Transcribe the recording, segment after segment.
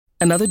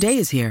Another day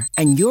is here,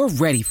 and you're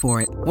ready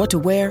for it. What to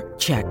wear?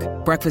 Check.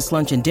 Breakfast,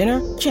 lunch, and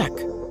dinner? Check.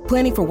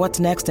 Planning for what's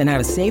next and how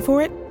to save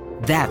for it?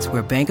 That's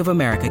where Bank of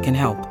America can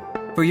help.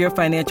 For your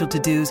financial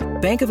to-dos,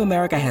 Bank of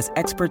America has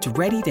experts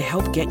ready to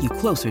help get you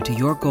closer to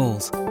your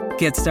goals.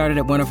 Get started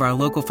at one of our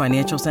local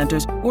financial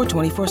centers or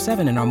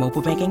 24/7 in our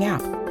mobile banking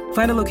app.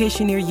 Find a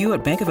location near you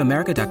at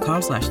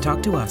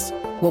bankofamerica.com/talktous.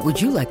 What would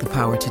you like the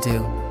power to do?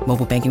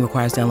 Mobile banking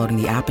requires downloading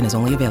the app and is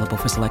only available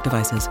for select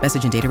devices.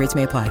 Message and data rates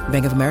may apply.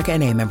 Bank of America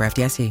N.A., member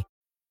FDIC.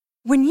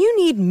 When you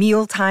need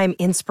mealtime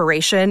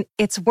inspiration,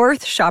 it's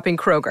worth shopping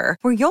Kroger,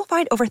 where you'll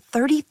find over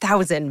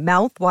 30,000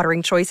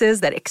 mouth-watering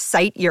choices that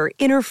excite your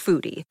inner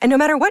foodie. And no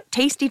matter what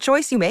tasty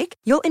choice you make,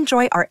 you'll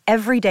enjoy our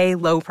everyday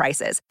low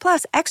prices,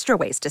 plus extra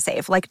ways to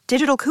save, like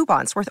digital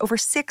coupons worth over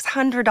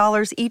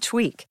 $600 each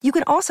week. You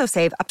can also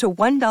save up to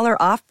 $1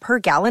 off per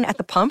gallon at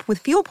the pump with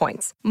fuel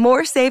points.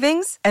 More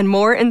savings and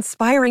more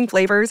inspiring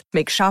flavors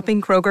make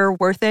shopping Kroger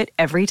worth it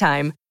every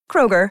time.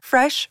 Kroger,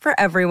 fresh for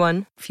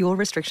everyone. Fuel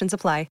restrictions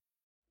apply.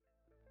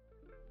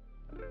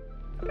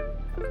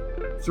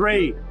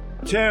 3,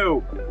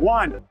 2,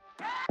 1.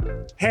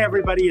 Hey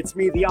everybody, it's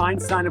me, the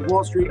Einstein of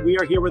Wall Street. We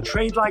are here with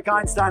Trade Like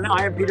Einstein.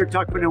 I am Peter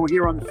Tuchman, and we're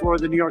here on the floor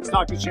of the New York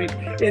Stock Exchange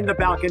in the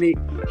balcony.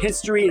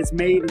 History is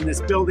made in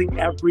this building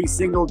every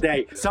single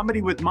day.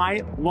 Somebody with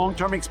my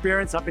long-term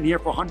experience, I've been here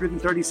for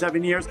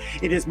 137 years.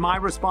 It is my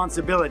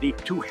responsibility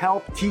to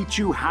help teach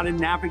you how to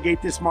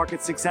navigate this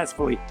market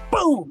successfully.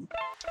 Boom!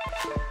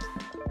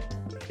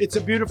 It's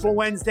a beautiful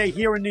Wednesday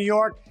here in New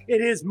York.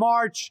 It is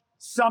March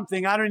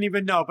something, I don't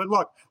even know. But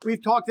look,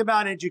 we've talked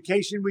about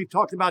education. We've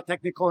talked about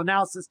technical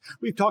analysis.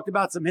 We've talked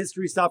about some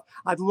history stuff.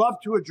 I'd love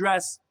to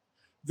address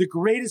the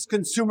greatest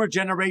consumer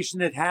generation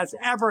that has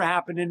ever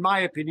happened, in my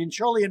opinion,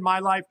 surely in my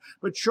life,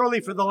 but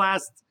surely for the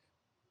last,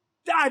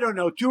 I don't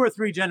know, 2 or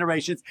 3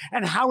 generations,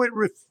 and how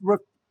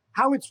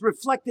how it's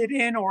reflected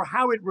in or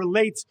how it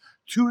relates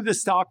to the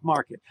stock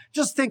market.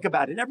 Just think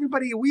about it.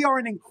 Everybody, we are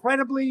an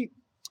incredibly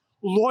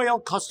loyal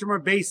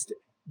customer-based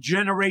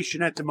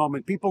generation at the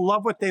moment. People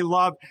love what they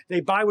love.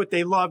 They buy what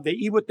they love. They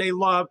eat what they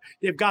love.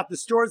 They've got the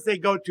stores they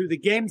go to, the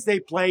games they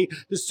play,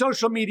 the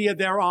social media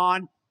they're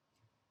on,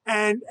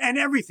 and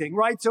everything,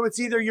 right? So it's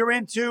either you're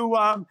into,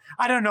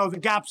 I don't know, the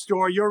Gap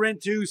store, you're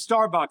into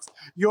Starbucks,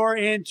 you're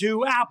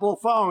into Apple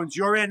phones,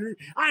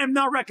 I am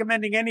not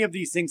recommending any of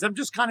these things. I'm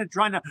just kind of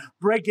trying to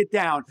break it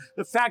down.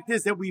 The fact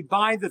is that we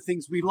buy the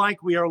things we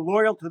like. We are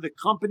loyal to the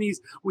companies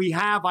we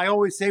have. I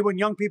always say when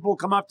young people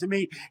come up to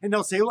me and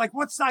they'll say, like,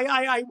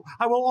 I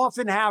will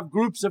often have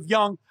groups of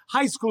young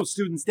high school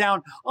students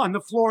down on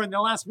the floor, and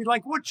they'll ask me,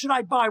 like, what should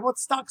I buy? What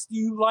stocks do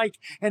you like?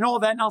 And all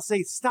that. And I'll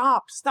say,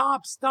 stop.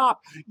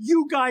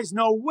 You guys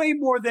know way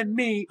more than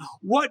me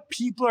what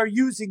people are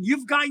using.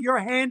 You've got your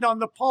hand on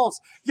the pulse.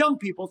 Young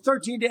people,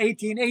 13 to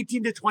 18,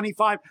 18 to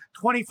 25,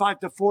 25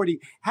 to 40,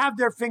 have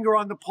their finger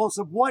on the pulse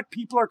of what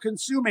people are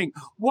consuming,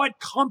 what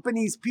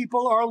companies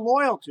people are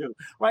loyal to,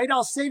 right?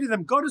 I'll say to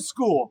them, go to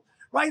school.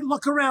 Right?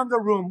 Look around the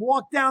room,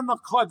 walk down the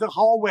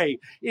hallway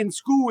in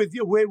school with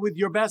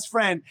your best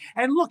friend,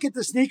 and look at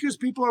the sneakers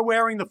people are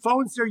wearing, the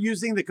phones they're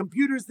using, the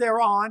computers they're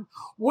on.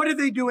 What do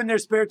they do in their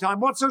spare time?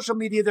 What social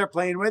media they're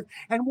playing with?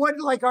 And what,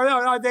 like,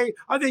 are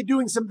they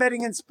doing some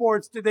betting in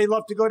sports? Do they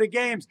love to go to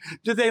games?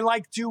 Do they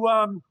like to,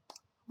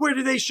 where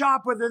do they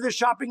shop? Whether they're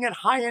shopping at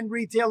high-end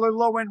retail or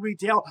low-end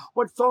retail,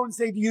 what phones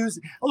they use.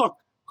 Look,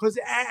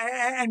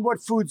 and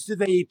what foods do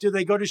they eat? Do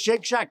they go to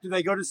Shake Shack? Do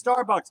they go to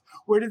Starbucks?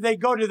 Where do they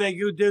go? Do they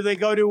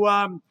go to,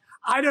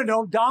 I don't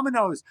know,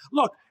 Domino's?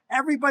 Look,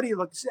 everybody,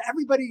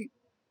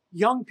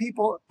 young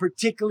people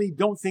particularly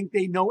don't think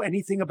they know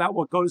anything about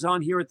what goes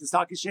on here at the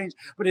stock exchange.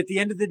 But at the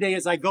end of the day,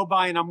 as I go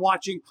by and I'm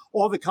watching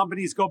all the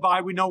companies go by,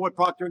 we know what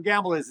Procter &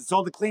 Gamble is. It's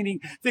all the cleaning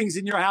things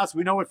in your house.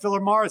 We know what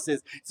Philip Morris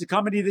is. It's a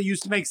company that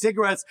used to make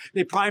cigarettes.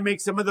 They probably make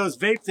some of those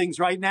vape things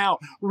right now.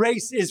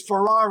 Race is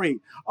Ferrari.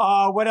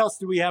 What else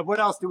do we have?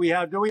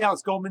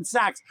 Goldman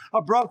Sachs,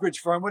 a brokerage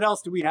firm. What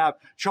else do we have?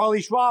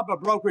 Charlie Schwab, a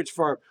brokerage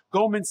firm.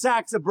 Goldman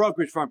Sachs, a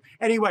brokerage firm.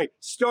 Anyway,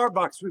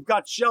 Starbucks, we've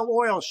got Shell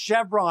Oil,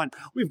 Chevron,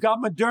 we've got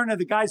Moderna,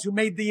 the guys who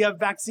made the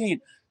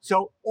vaccine.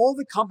 So all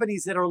the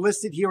companies that are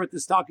listed here at the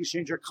stock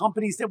exchange are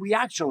companies that we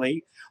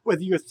actually,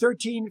 whether you're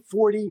 13,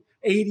 40,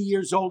 80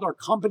 years old, are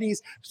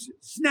companies,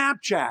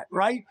 Snapchat,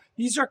 right?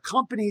 These are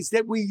companies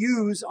that we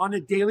use on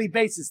a daily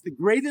basis. The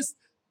greatest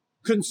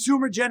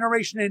consumer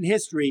generation in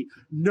history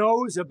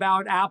knows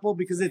about Apple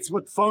because it's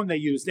what phone they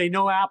use. They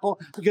know Apple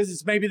because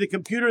it's maybe the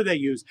computer they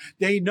use.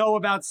 They know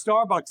about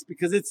Starbucks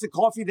because it's the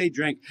coffee they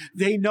drink.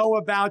 They know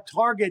about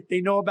Target.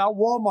 They know about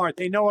Walmart.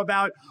 They know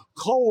about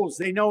Kohl's.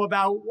 They know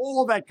about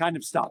all that kind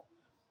of stuff.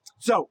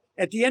 So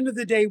at the end of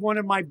the day, one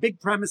of my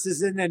big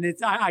premises, and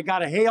I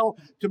got a hail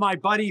to my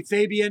buddy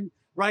Fabian,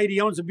 right?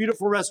 He owns a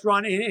beautiful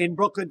restaurant in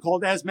Brooklyn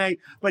called Esme,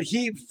 but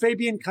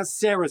Fabian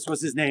Caceres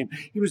was his name.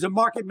 He was a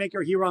market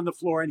maker here on the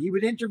floor, and he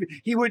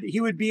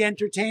would be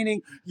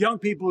entertaining young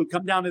people who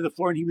come down to the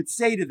floor, and he would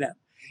say to them,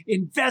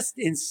 invest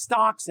in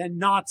stocks and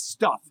not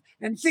stuff.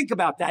 And think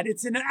about that.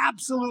 It's an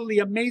absolutely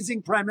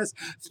amazing premise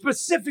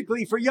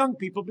specifically for young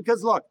people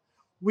because look,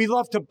 We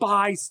love to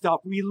buy stuff.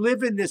 We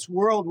live in this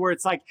world where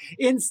it's like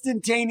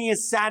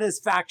instantaneous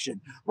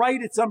satisfaction, right?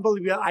 It's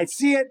unbelievable. I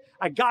see it.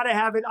 I got to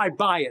have it. I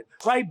buy it,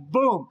 right?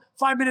 Boom.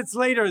 5 minutes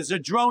later, there's a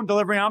drone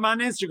delivering. I'm on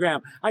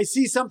Instagram. I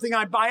see something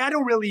I buy. I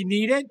don't really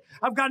need it.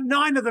 I've got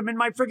 9 of them in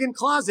my friggin'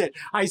 closet.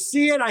 I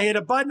see it. I hit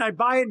a button. I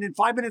buy it. And then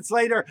 5 minutes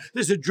later,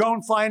 there's a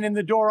drone flying in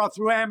the door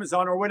through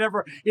Amazon or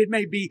whatever it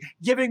may be,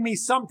 giving me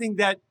something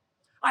that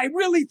I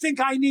really think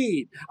I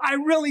need. I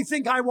really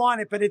think I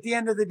want it. But at the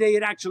end of the day,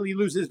 it actually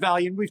loses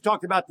value. And we've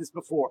talked about this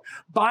before.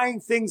 Buying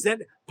things that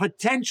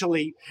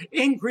potentially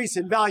increase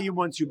in value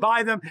once you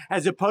buy them,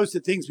 as opposed to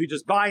things we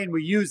just buy and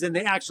we use and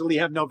they actually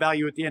have no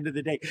value at the end of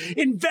the day.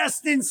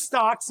 Invest in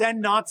stocks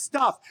and not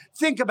stuff.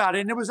 Think about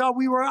it. And it was,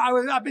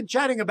 I've been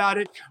chatting about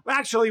it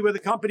actually with a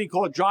company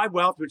called Drive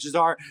Wealth, which is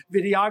our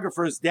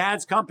videographer's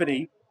dad's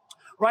company,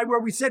 right? Where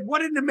we said,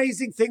 what an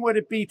amazing thing would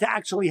it be to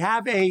actually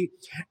have a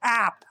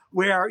app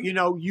where,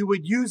 you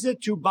would use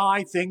it to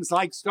buy things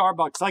like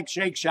Starbucks, like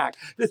Shake Shack,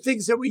 the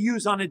things that we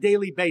use on a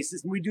daily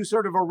basis. And we do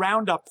sort of a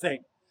roundup thing.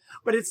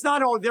 But it's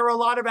not all, there are a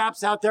lot of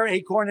apps out there,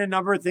 Acorn and a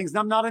number of things, and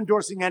I'm not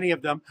endorsing any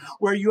of them,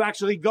 where you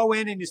actually go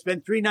in and you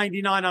spend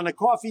 $3.99 on a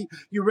coffee,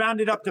 you round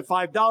it up to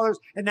 $5,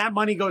 and that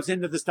money goes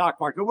into the stock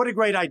market. What a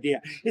great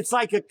idea. It's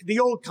like the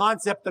old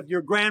concept of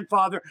your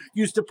grandfather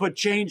used to put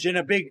change in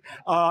a big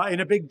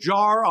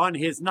jar on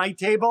his night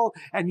table,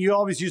 and you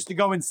always used to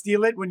go and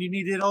steal it when you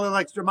needed a little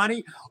extra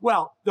money.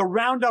 Well, the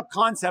roundup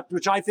concept,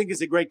 which I think is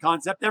a great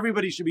concept,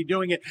 everybody should be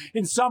doing it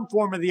in some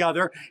form or the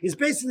other, is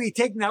basically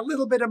taking that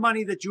little bit of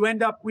money that you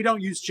end up, we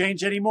don't use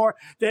change anymore,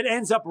 that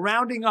ends up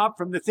rounding up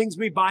from the things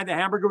we buy. The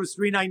hamburger was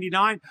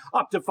 $3.99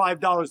 up to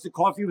 $5. The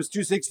coffee was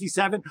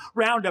 $2.67.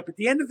 Round up. At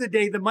the end of the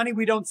day, the money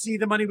we don't see,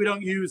 the money we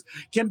don't use,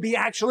 can be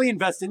actually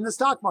invested in the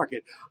stock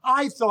market.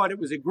 I thought it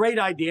was a great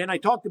idea, and I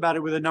talked about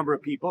it with a number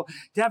of people,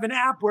 to have an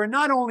app where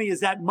not only is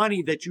that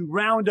money that you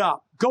round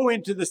up go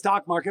into the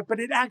stock market, but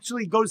it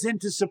actually goes in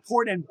to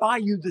support and buy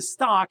you the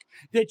stock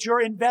that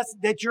you're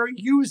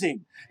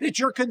using, that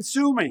you're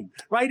consuming,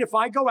 right? If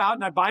I go out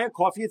and I buy a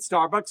coffee at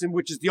Starbucks, and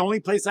which is the only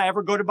place I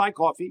ever go to buy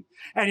coffee,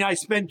 and I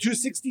spend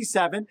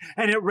 $2.67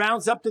 and it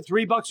rounds up to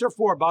 $3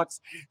 or $4,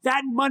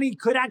 that money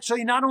could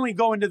actually not only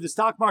go into the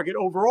stock market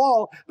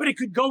overall, but it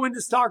could go into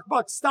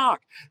Starbucks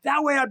stock.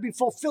 That way I'd be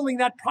fulfilling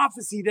that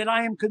prophecy that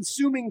I am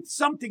consuming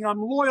something I'm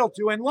loyal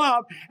to and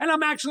love, and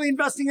I'm actually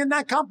investing in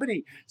that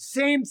company.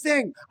 Same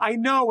thing. I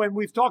know, and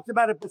we've talked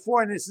about it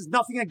before, and this is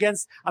nothing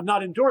against, I'm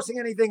not endorsing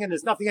anything, and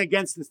there's nothing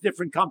against the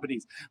different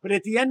companies. But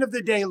at the end of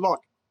the day,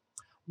 look,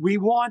 we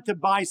want to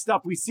buy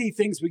stuff. We see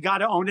things. We got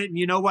to own it. And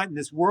you know what? In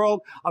this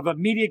world of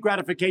immediate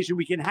gratification,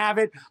 we can have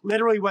it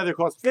literally, whether it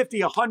costs $50,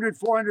 $100,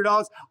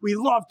 $400. We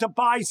love to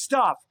buy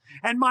stuff.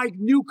 And my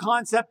new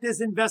concept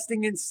is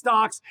investing in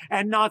stocks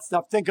and not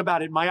stuff. Think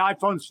about it. My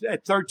iPhone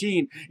at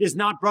 13 is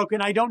not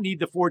broken. I don't need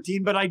the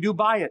 14, but I do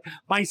buy it.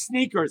 My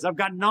sneakers, I've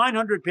got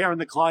 900 pair in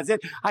the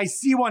closet. I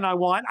see one I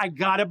want. I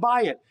got to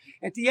buy it.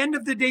 At the end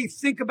of the day,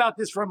 think about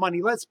this for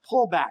money. Let's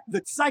pull back.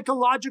 The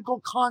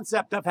psychological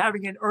concept of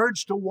having an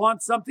urge to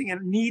want something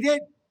and need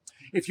it,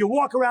 if you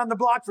walk around the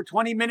block for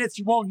 20 minutes,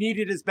 you won't need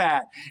it as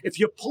bad. If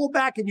you pull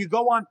back and you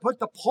go on, put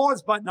the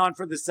pause button on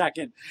for the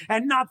second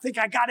and not think,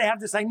 I got to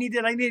have this, I need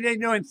it,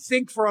 and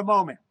think for a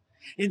moment.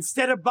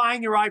 Instead of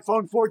buying your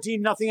iPhone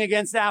 14, nothing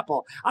against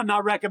Apple. I'm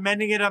not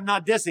recommending it. I'm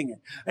not dissing it.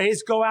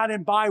 Just go out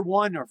and buy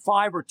 1 or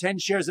 5 or 10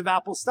 shares of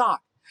Apple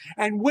stock.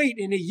 And wait,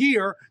 in a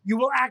year, you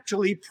will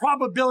actually,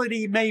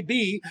 probability may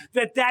be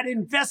that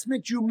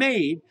investment you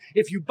made,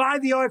 if you buy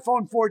the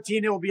iPhone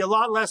 14, it will be a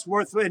lot less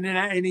worth in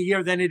a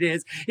year than it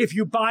is if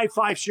you buy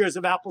 5 shares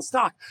of Apple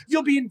stock.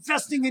 You'll be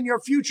investing in your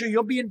future.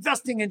 You'll be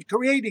investing in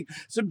creating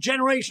some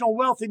generational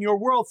wealth in your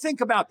world. Think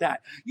about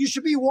that. You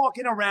should be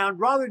walking around,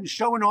 rather than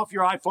showing off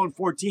your iPhone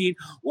 14,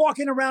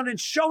 walking around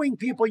and showing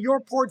people your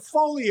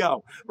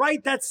portfolio,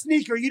 right? That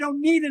sneaker, you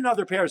don't need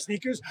another pair of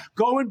sneakers.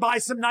 Go and buy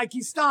some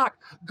Nike stock.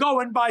 Go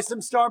and buy some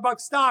Starbucks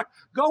stock.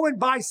 Go and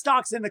buy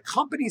stocks in the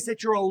companies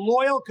that you're a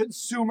loyal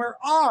consumer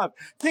of.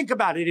 Think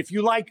about it. If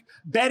you like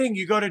betting,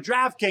 you go to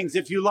DraftKings.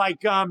 If you like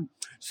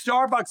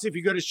Starbucks, if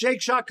you go to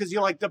Shake Shack because you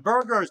like the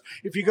burgers,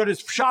 if you go to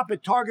shop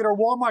at Target or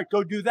Walmart,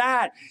 go do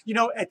that.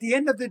 At the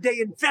end of the day,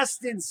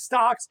 invest in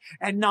stocks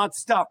and not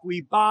stuff.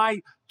 We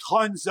buy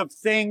tons of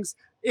things.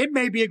 It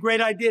may be a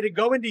great idea to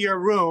go into your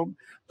room,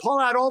 pull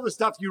out all the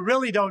stuff you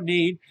really don't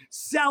need,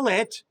 sell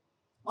it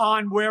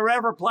on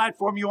wherever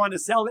platform you want to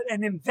sell it,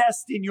 and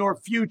invest in your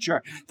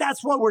future.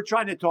 That's what we're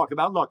trying to talk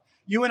about. Look,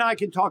 you and I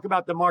can talk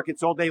about the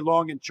markets all day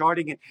long and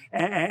charting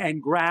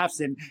and graphs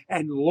and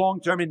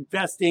long-term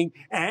investing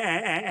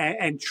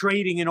and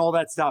trading and all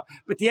that stuff.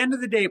 But at the end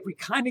of the day, if we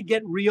kind of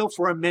get real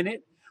for a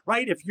minute,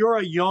 right? If you're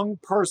a young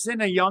person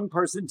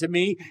to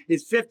me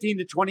is 15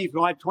 to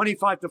 25,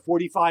 25 to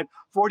 45,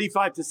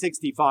 45 to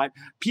 65.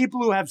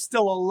 People who have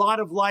still a lot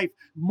of life,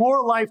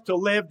 more life to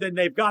live than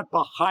they've got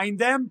behind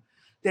them.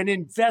 then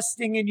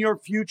investing in your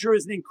future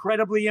is an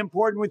incredibly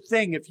important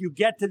thing. If you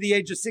get to the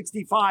age of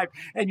 65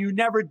 and you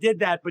never did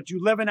that, but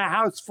you live in a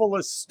house full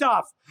of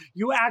stuff,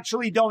 you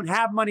actually don't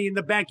have money in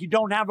the bank. You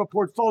don't have a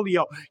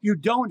portfolio. You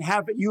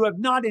have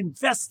not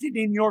invested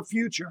in your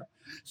future.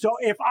 So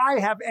if I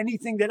have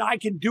anything that I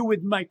can do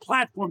with my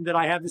platform that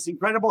I have, this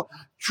incredible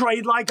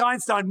Trade Like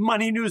Einstein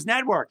Money News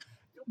Network,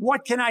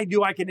 what can I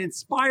do? I can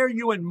inspire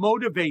you and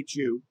motivate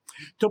you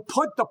to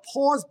put the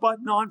pause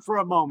button on for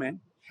a moment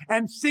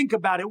and think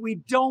about it. We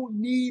don't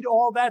need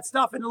all that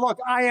stuff. And look,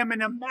 I am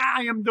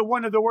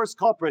one of the worst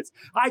culprits.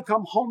 I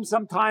come home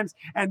sometimes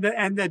and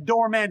the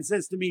doorman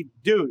says to me,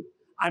 dude,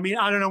 I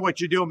don't know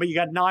what you're doing, but you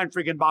got 9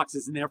 friggin'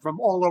 boxes in there from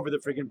all over the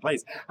friggin'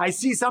 place. I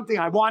see something,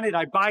 I want it,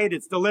 I buy it,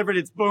 it's delivered,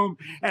 it's boom,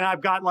 and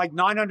I've got like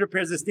 900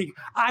 pairs of sneakers.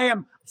 I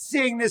am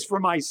saying this for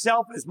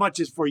myself as much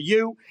as for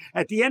you.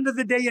 At the end of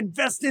the day,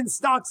 invest in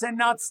stocks and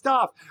not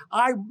stuff.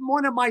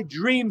 One of my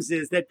dreams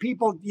is that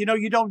people,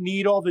 you don't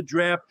need all the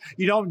drip,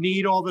 you don't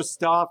need all the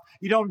stuff,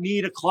 you don't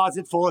need a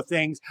closet full of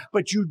things,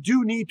 but you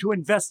do need to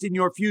invest in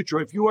your future.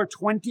 If you are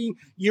 20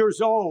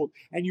 years old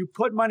and you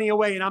put money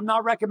away, and I'm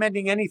not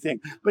recommending anything,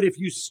 but if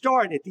you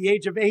start at the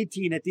age of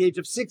 18, at the age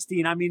of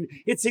 16,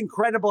 it's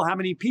incredible how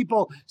many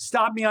people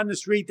stop me on the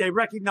street, they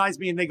recognize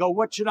me and they go,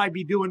 what should I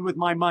be doing with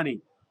my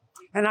money?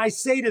 And I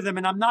say to them,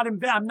 and I'm not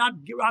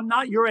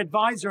your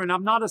advisor and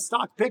I'm not a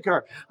stock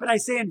picker, but I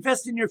say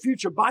invest in your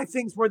future. Buy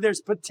things where there's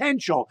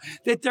potential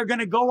that they're going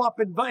to go up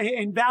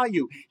in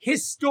value.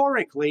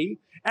 Historically,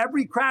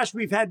 every crash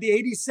we've had, the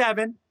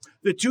 87,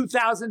 the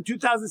 2000,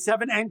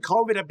 2007, and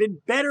COVID have been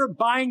better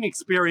buying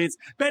experience,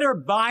 better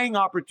buying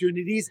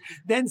opportunities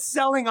than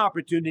selling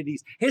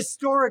opportunities.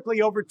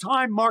 Historically, over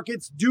time,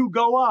 markets do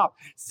go up.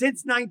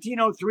 Since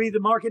 1903, the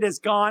market has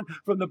gone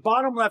from the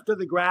bottom left of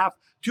the graph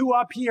to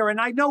up here.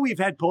 And I know we've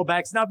had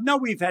pullbacks, and I know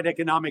we've had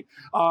economic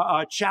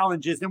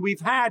challenges, and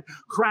we've had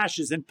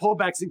crashes and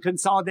pullbacks and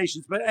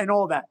consolidations, and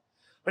all that.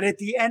 But at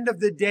the end of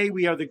the day,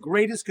 we are the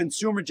greatest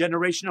consumer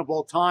generation of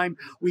all time.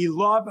 We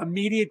love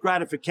immediate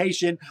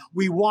gratification.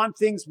 We want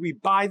things, we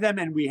buy them,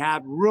 and we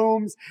have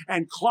rooms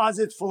and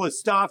closets full of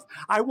stuff.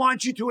 I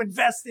want you to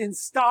invest in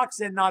stocks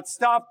and not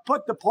stuff.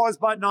 Put the pause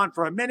button on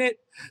for a minute.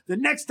 The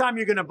next time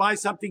you're going to buy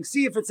something,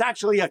 see if it's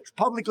actually a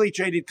publicly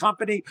traded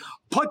company.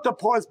 Put the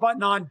pause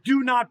button on.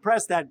 Do not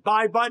press that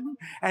buy button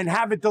and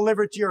have it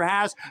delivered to your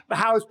house,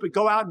 but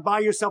go out and buy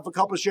yourself a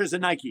couple of shares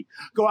of Nike.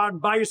 Go out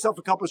and buy yourself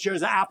a couple of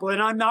shares of Apple.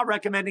 And I'm not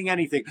recommending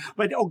anything,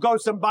 but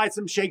buy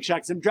some Shake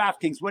Shack, some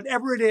DraftKings,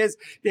 whatever it is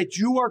that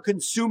you are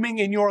consuming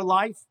in your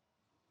life.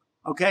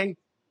 Okay?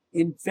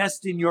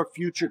 Invest in your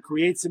future,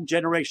 create some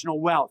generational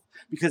wealth.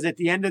 Because at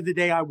the end of the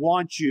day, I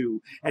want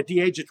you at the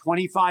age of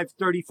 25,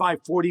 35,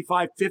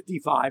 45,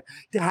 55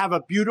 to have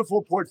a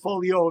beautiful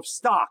portfolio of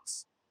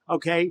stocks.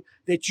 Okay,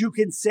 that you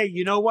can say,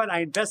 you know what, I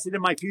invested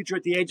in my future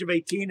at the age of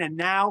 18, and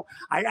now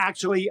I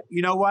actually,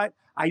 you know what,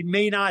 I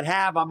may not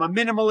have, I'm a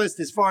minimalist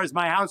as far as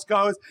my house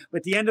goes, but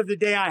at the end of the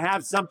day, I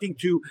have something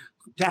to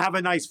have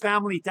a nice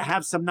family, to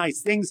have some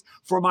nice things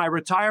for my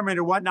retirement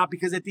or whatnot,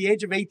 because at the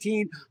age of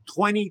 18,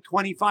 20,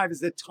 25 is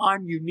the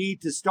time you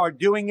need to start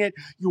doing it.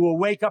 You will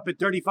wake up at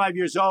 35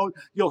 years old.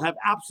 You'll have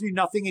absolutely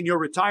nothing in your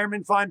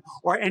retirement fund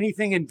or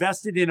anything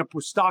invested in a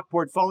stock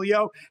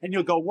portfolio. And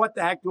you'll go, what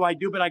the heck do I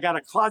do? But I got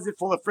a closet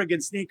full of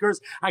friggin' sneakers.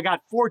 I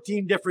got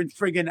 14 different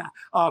friggin'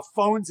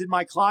 phones in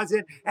my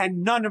closet,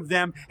 and none of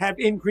them have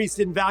increased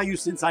in value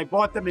since I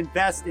bought them.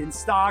 Invest in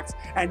stocks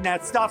and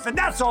that stuff. And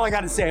that's all I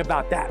got to say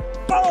about that.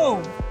 Boom!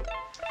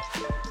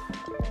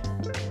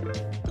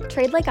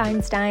 Trade Like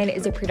Einstein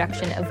is a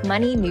production of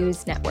Money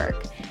News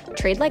Network.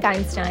 Trade Like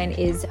Einstein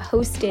is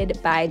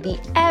hosted by the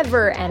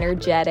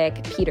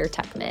ever-energetic Peter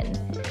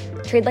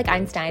Tuchman. Trade Like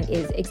Einstein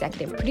is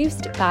executive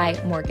produced by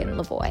Morgan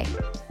Lavoie.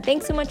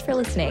 Thanks so much for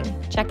listening.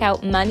 Check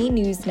out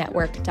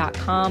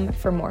moneynewsnetwork.com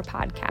for more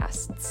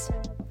podcasts.